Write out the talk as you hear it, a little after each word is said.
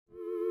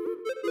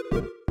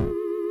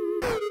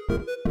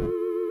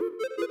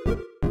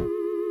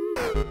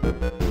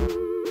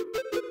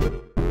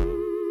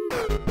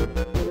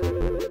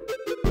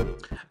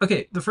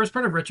Okay, the first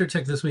part of Retro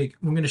Tech this week,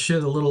 we're going to show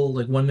the little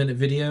like 1 minute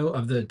video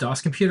of the DOS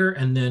computer,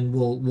 and then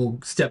we'll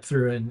step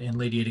through and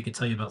Lady Ada can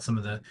tell you about some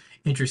of the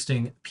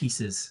interesting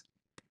pieces.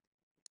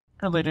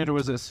 How late data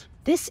was this?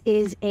 This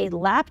is a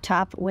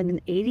laptop with an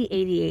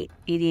 8088,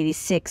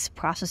 8086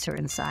 processor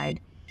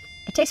inside.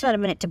 It takes about a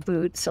minute to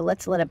boot, so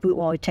let's let it boot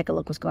while we take a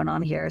look what's going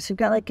on here. So we've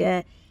got like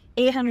a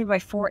 800 by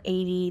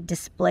 480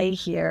 display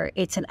here.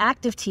 It's an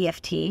active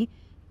TFT,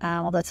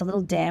 although it's a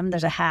little dim.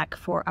 There's a hack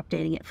for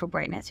updating it for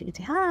brightness. You can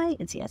say hi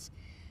and see us.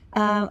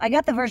 I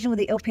got the version with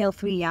the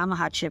OPL3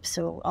 Yamaha chip,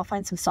 so I'll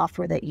find some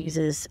software that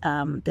uses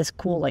this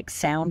cool like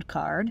sound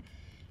card.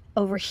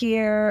 Over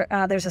here,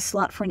 there's a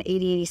slot for an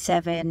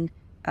 8087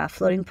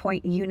 floating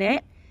point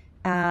unit.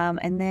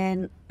 And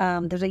then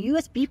there's a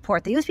USB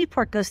port. The USB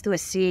port goes through a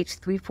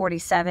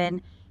CH347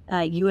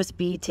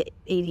 USB to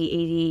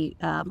 8080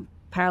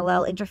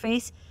 parallel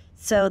interface.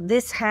 So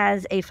this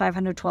has a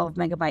 512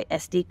 megabyte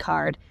SD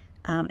card,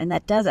 and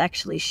that does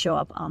actually show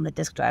up on the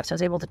disk drive. So I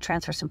was able to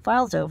transfer some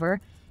files over,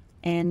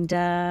 and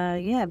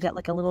yeah, I've got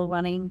like a little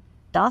running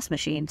DOS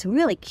machine. It's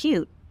really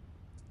cute.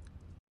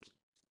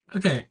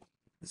 Okay,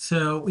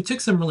 so we took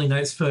some really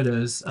nice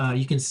photos.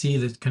 You can see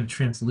the kind of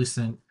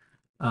translucent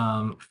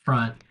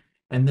front.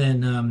 And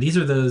then these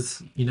are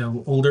those,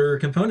 older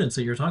components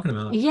that you're talking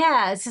about.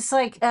 Yeah, it's just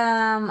like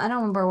I don't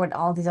remember what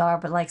all these are,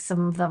 but like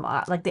some of them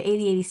are like the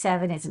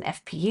 8087 is an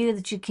FPU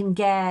that you can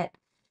get.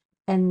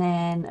 And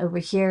then over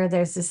here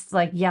there's this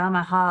like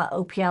Yamaha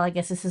OPL. I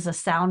guess this is a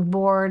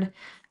soundboard,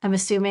 I'm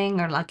assuming,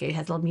 or like it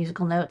has little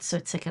musical notes, so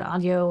it's like an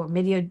audio or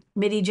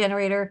MIDI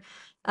generator.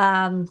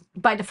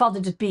 By default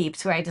it just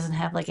beeps, right? It doesn't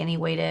have like any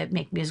way to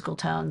make musical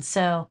tones.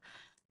 So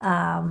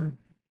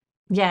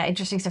yeah,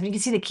 interesting stuff. You can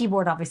see the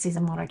keyboard, obviously,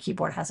 the modern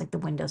keyboard has like the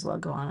Windows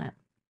logo on it.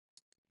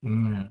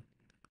 Mm.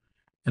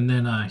 And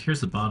then here's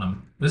the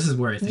bottom. This is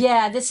where I think.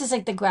 Yeah, this is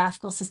like the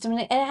graphical system.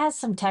 And it has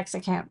some text I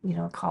can't,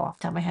 recall off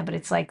the top of my head, but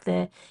it's like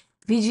the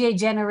VGA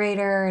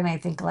generator and I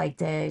think like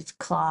the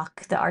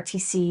clock, the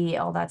RTC,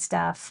 all that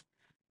stuff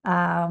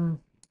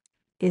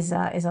is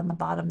on the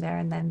bottom there.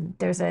 And then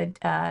there's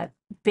a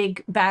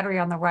big battery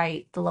on the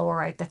right, the lower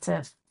right, that's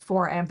a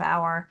 4 amp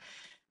hour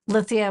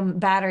lithium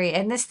battery.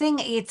 And this thing,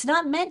 it's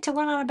not meant to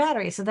run on a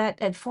battery, so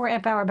that at 4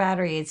 amp hour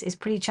battery is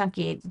pretty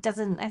chunky. It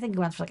doesn't, I think it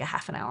runs for like a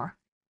half an hour.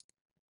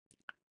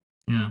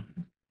 Yeah,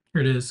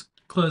 here it is.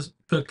 Close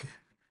book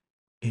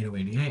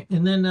 8088.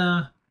 And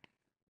then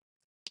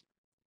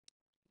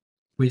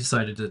we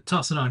decided to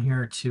toss it on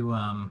here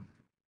to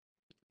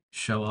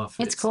show off.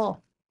 It's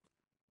cool.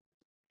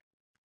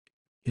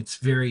 It's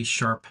very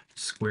sharp,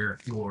 square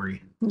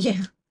glory.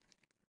 Yeah.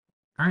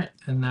 All right,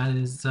 and that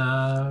is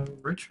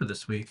Rich for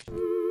this week.